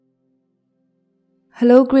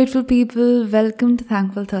Hello, grateful people. Welcome to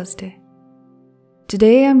Thankful Thursday.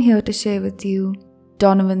 Today I'm here to share with you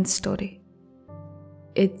Donovan's story.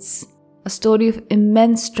 It's a story of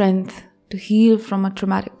immense strength to heal from a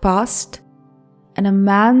traumatic past and a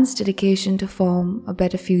man's dedication to form a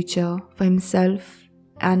better future for himself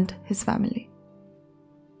and his family.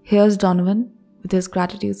 Here's Donovan with his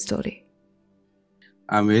gratitude story.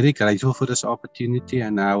 I'm very grateful for this opportunity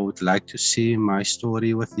and I would like to share my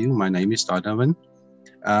story with you. My name is Donovan.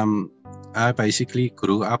 I basically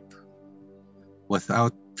grew up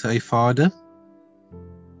without a father,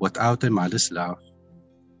 without a mother's love.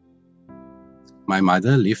 My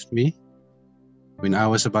mother left me when I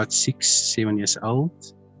was about 7 years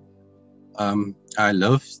old. I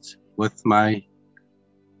lived with my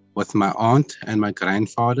aunt and my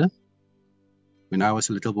grandfather when I was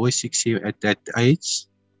a little boy, 6 years at that age.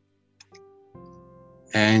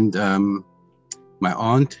 And my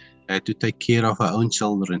aunt had to take care of her own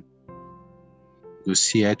children because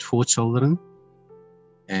she had 4 children.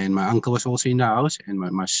 And my uncle was also in the house, and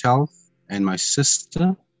myself and my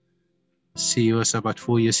sister. She was about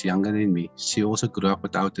 4 years younger than me. She also grew up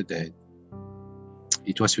without a dad.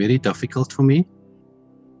 It was very difficult for me.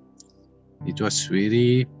 It was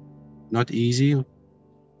very not easy,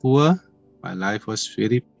 poor. My life was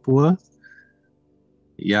very poor.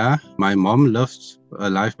 Yeah, my mom lived her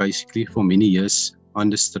life basically for many years on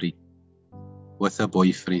the street with a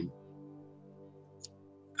boyfriend.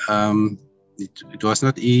 It was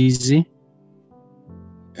not easy.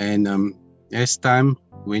 And as time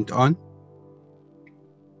went on,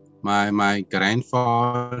 my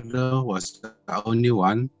grandfather was the only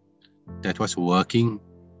one that was working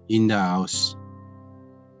in the house.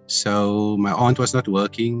 So my aunt was not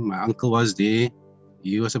working, my uncle was there.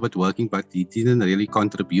 He was a bit working, but he didn't really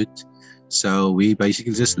contribute. So we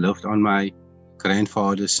basically just lived on my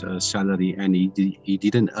grandfather's salary, and he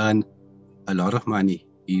didn't earn a lot of money.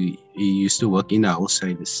 He used to work in the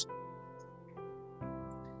wholesalers.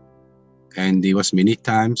 And there was many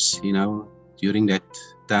times, during that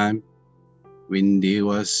time when there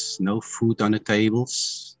was no food on the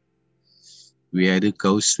tables. We had to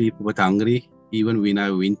go sleep a bit hungry. Even when I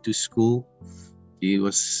went to school, there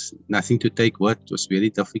was nothing to take with. It was very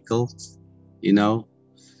difficult,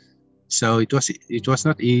 So it was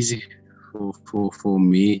not easy for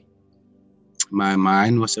me. My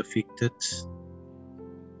mind was affected.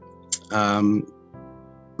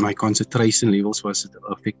 My concentration levels was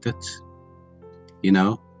affected,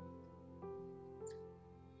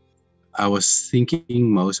 I was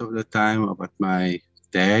thinking most of the time about my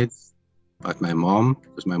dad, about my mom,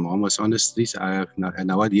 because my mom was on the streets. I have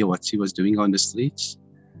no idea what she was doing on the streets.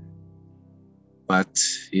 But,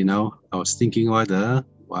 I was thinking about her,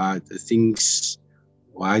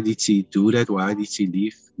 why did she do that? Why did she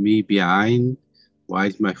leave me behind? Why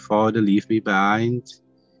did my father leave me behind?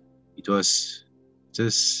 It was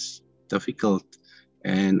just difficult.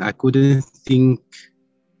 And I couldn't think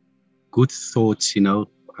good thoughts,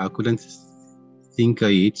 I couldn't think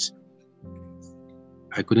ahead.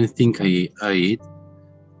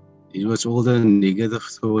 It was all the negative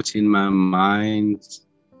thoughts in my mind,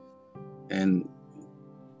 and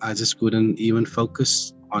I just couldn't even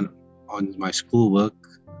focus on my schoolwork.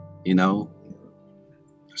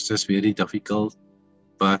 It's just very difficult.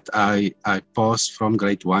 But I passed from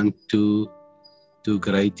grade 1 to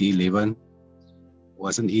grade 11.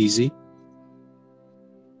 Wasn't easy.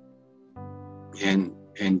 And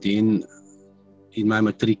then in my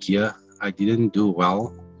matric year, I didn't do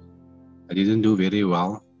well. I didn't do very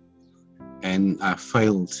well. And I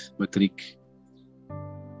failed matric.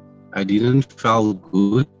 I didn't feel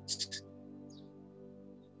good.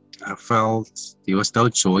 I felt there was no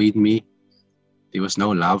joy in me. There was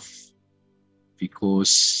no love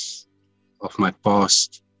because of my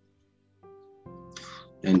past.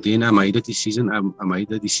 And then I made a decision. I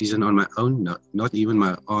made a decision on my own. Not even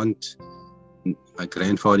my aunt, my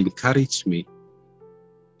grandfather encouraged me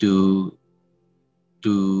to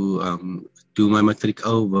do my matric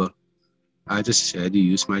over. I just had to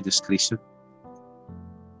use my discretion.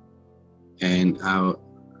 And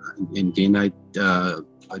then I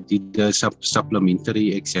did the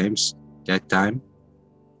supplementary exams that time.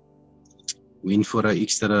 Went for an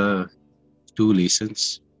extra 2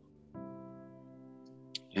 lessons.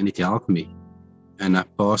 And it helped me. And I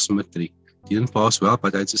passed matric. Didn't pass well,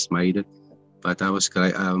 but I just made it. But I was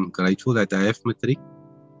grateful that I have matric.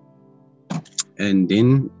 And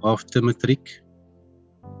then after matric,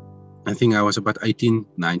 I think I was about 18,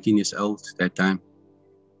 19 years old that time.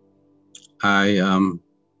 I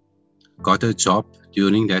got a job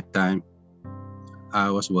during that time. I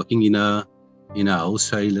was working in a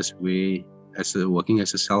wholesalers where working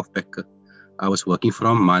as a self-packer. I was working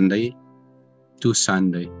from Monday to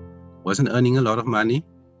Sunday. Wasn't earning a lot of money.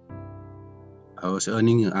 I was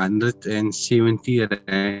earning 170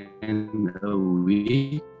 rand a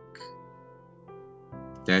week.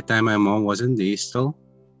 That time my mom wasn't there still.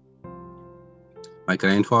 My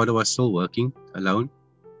grandfather was still working alone.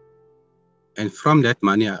 And from that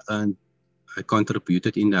money I earned, I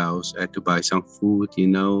contributed in the house. I had to buy some food,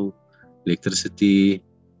 electricity.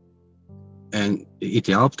 And it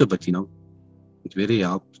helped a bit, It really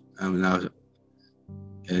helped.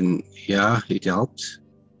 And yeah, it helped.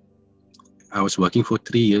 I was working for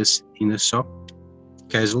 3 years in a shop,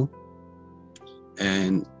 casual.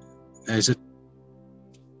 And as the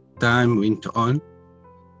time went on,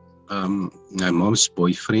 my mom's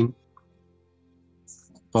boyfriend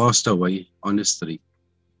passed away on the street.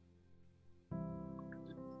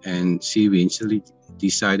 And she eventually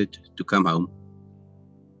decided to come home.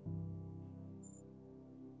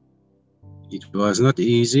 It was not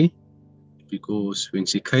easy because when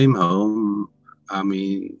she came home, I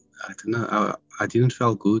don't know, I didn't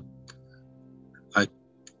feel good. I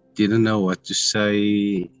didn't know what to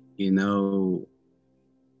say,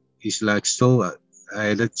 It's like still,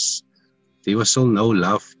 there was still no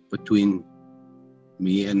love between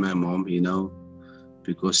me and my mom,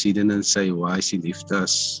 because she didn't say why she left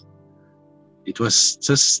us. It was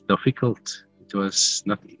just difficult. There was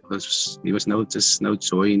no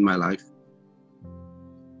joy in my life.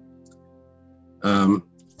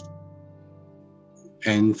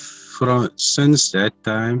 And since that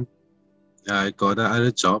time, I got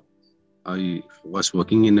another job. I was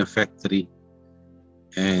working in a factory,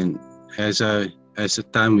 and as the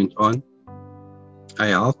time went on, I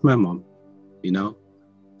helped my mom.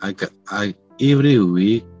 Every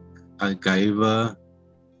week I gave her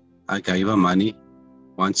money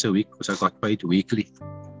once a week because I got paid weekly.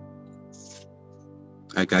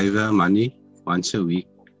 I gave her money once a week.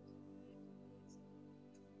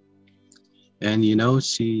 And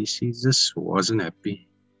she just wasn't happy.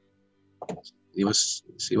 She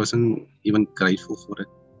wasn't even grateful for it,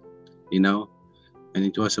 and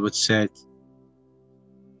it was a bit sad,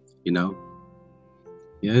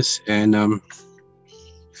 Yes, and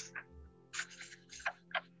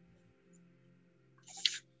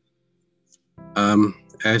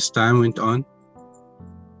as time went on,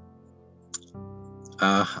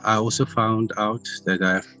 I also found out that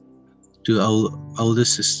I have two older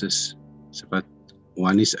sisters. But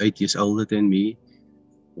one is 8 years older than me.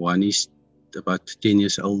 One is about 10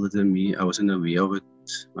 years older than me. I wasn't aware of it.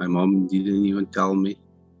 My mom didn't even tell me.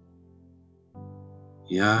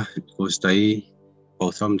 Yeah, because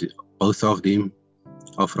both of them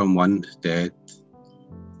are from one dad,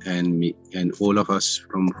 and me, and all of us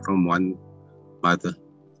from one mother.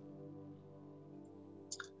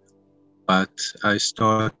 But I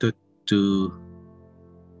started to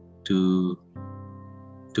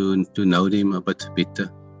know them a bit better,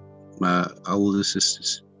 my older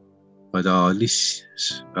sisters. But I hardly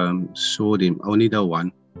saw them, only the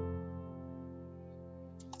one.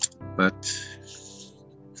 But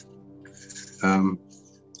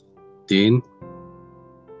then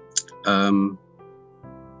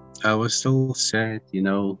I was so sad,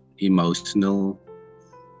 emotional.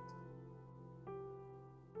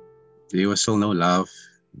 There was still no love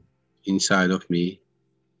inside of me,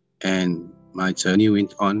 and my journey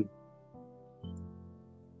went on.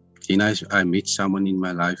 Then I met someone in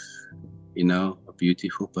my life, a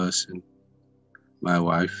beautiful person, my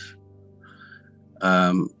wife.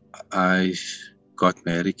 I got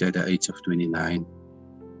married at the age of 29.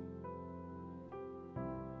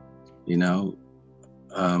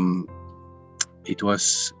 It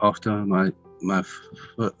was after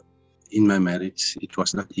in my marriage, it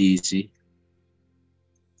was not easy.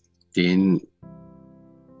 Then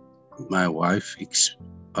my wife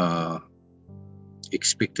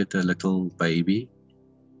expected a little baby,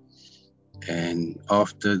 and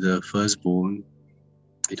after the firstborn,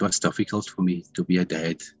 it was difficult for me to be a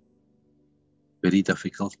dad. Very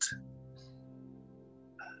difficult.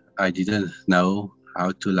 I didn't know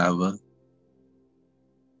how to love her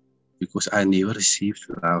because I never received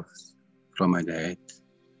love from my dad,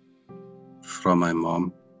 from my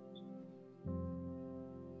mom.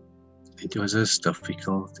 It was just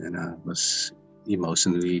difficult, and I was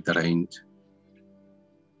emotionally drained.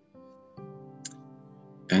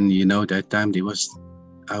 And that time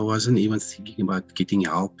I wasn't even thinking about getting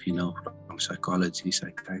help, from psychology,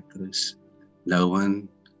 psychiatrists. There was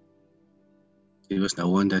no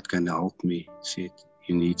one that can help me. Said,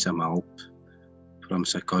 you need some help from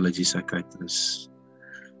psychology, psychiatrists.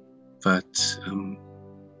 But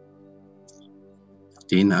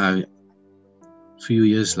then few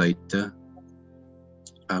years later,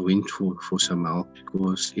 I went for some help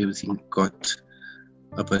because everything got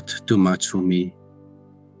a bit too much for me,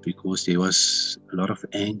 because there was a lot of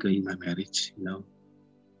anger in my marriage,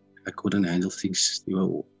 I couldn't handle things.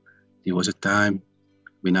 There was a time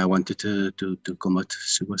when I wanted to commit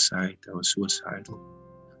suicide. I was suicidal,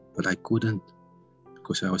 but I couldn't,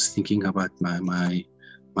 because I was thinking about my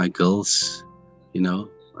girls,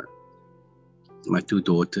 my two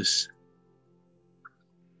daughters.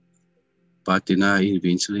 But then I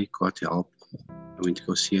eventually got help. I went to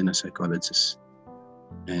go see a psychologist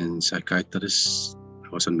and psychiatrist. I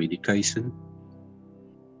was on medication.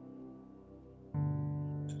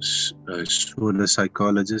 I saw the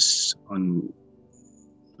psychologist on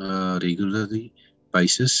a regularly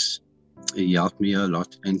basis. He helped me a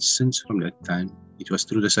lot, and since from that time, it was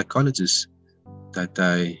through the psychologist that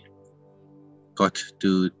I got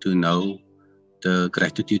to know the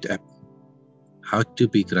gratitude app, how to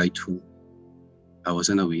be grateful. I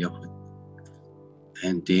wasn't aware of it.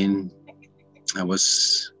 And then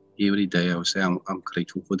every day I was saying, I'm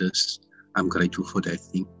grateful for this, I'm grateful for that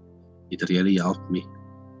thing. It really helped me.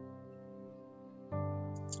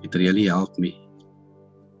 It really helped me.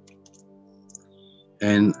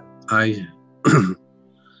 And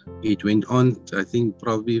it went on, I think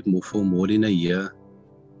probably for more than a year.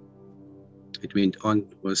 It went on,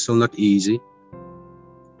 it was still not easy.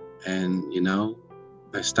 And,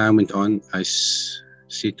 as time went on, I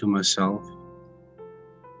said to myself,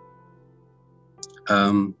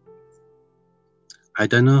 I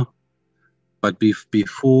don't know, but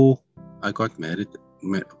before I got married,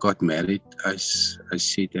 I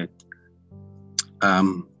said that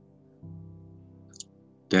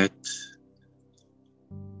that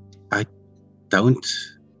I don't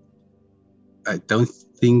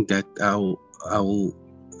think that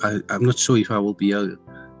I'm not sure if I will be a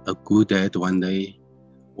good dad one day,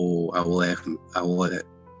 or I will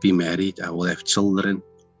be married, I will have children,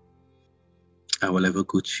 I will have a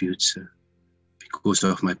good future because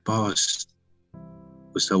of my past,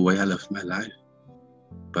 because the way I lived my life.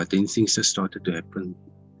 But then things have started to happen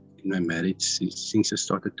in my marriage. Things have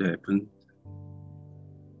started to happen.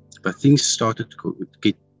 But things started to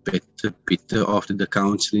get better after the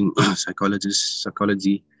counseling,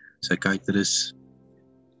 psychology, psychiatrist.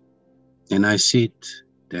 And I said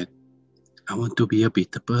that I want to be a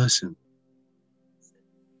better person.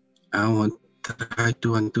 I want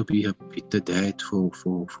to be a better dad for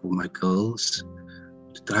my girls,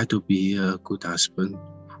 to try to be a good husband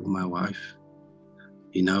for my wife.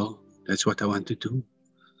 That's what I want to do.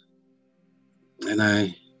 And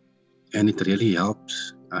it really helped.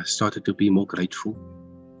 I started to be more grateful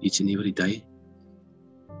each and every day.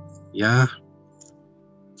 Yeah.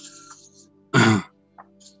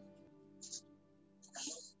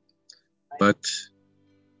 But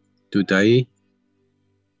today,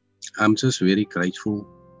 I'm just very grateful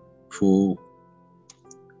for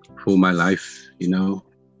my life,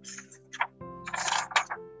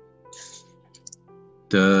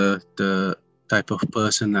 the type of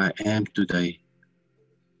person I am today.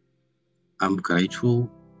 I'm grateful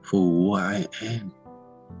for who I am.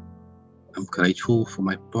 I'm grateful for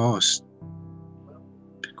my past,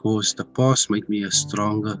 because the past made me a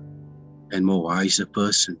stronger and more wiser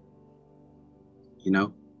person.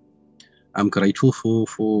 I'm grateful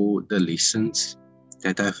for the lessons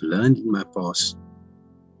that I've learned in my past.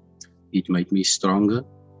 It made me stronger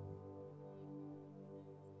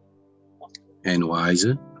and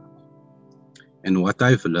wiser. And what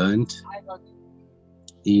I've learned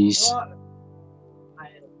is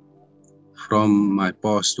from my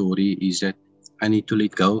past story is that I need to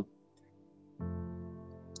let go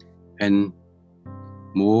and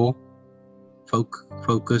more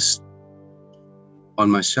focus on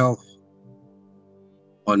myself,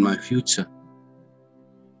 on my future,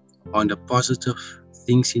 on the positive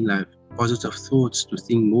things in life, positive thoughts, to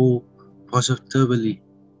think more positively,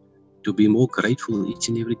 to be more grateful each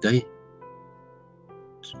and every day,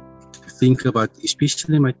 to think about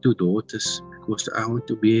especially my two daughters, because I want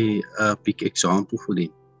to be a big example for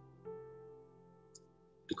them.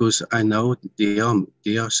 Because I know there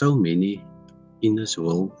are so many in this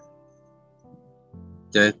world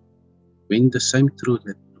that went the same through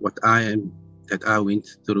that I went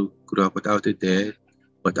through, grew up without a dad,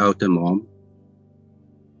 without a mom.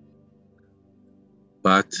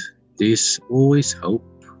 But there's always hope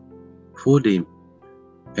for them,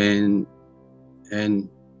 and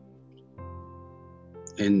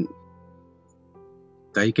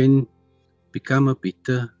they can become a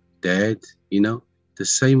better dad, the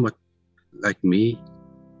same like me,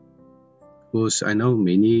 because I know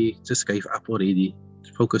many just gave up already.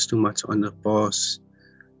 focus too much on the past,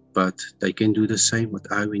 but they can do the same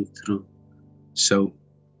what I went through. So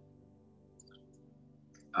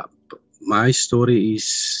my story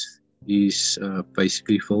is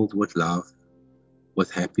basically filled with love,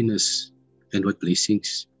 with happiness, and with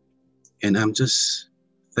blessings. And I'm just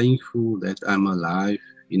thankful that I'm alive.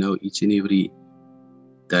 Each and every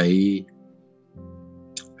day,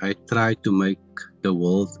 I try to make the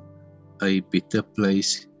world a better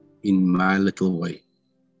place in my little way.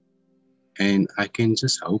 And I can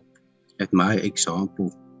just hope that my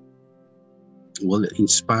example will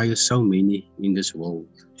inspire so many in this world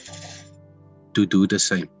to do the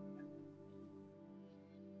same.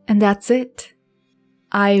 And that's it.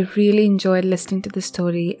 I really enjoyed listening to the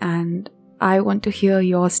story and I want to hear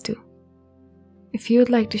yours too. If you'd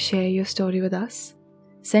like to share your story with us,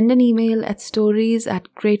 send an email at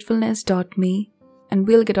stories@gratefulness.me and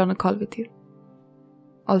we'll get on a call with you.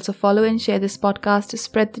 Also follow and share this podcast to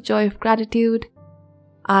spread the joy of gratitude.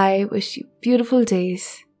 I wish you beautiful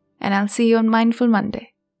days and I'll see you on Mindful Monday.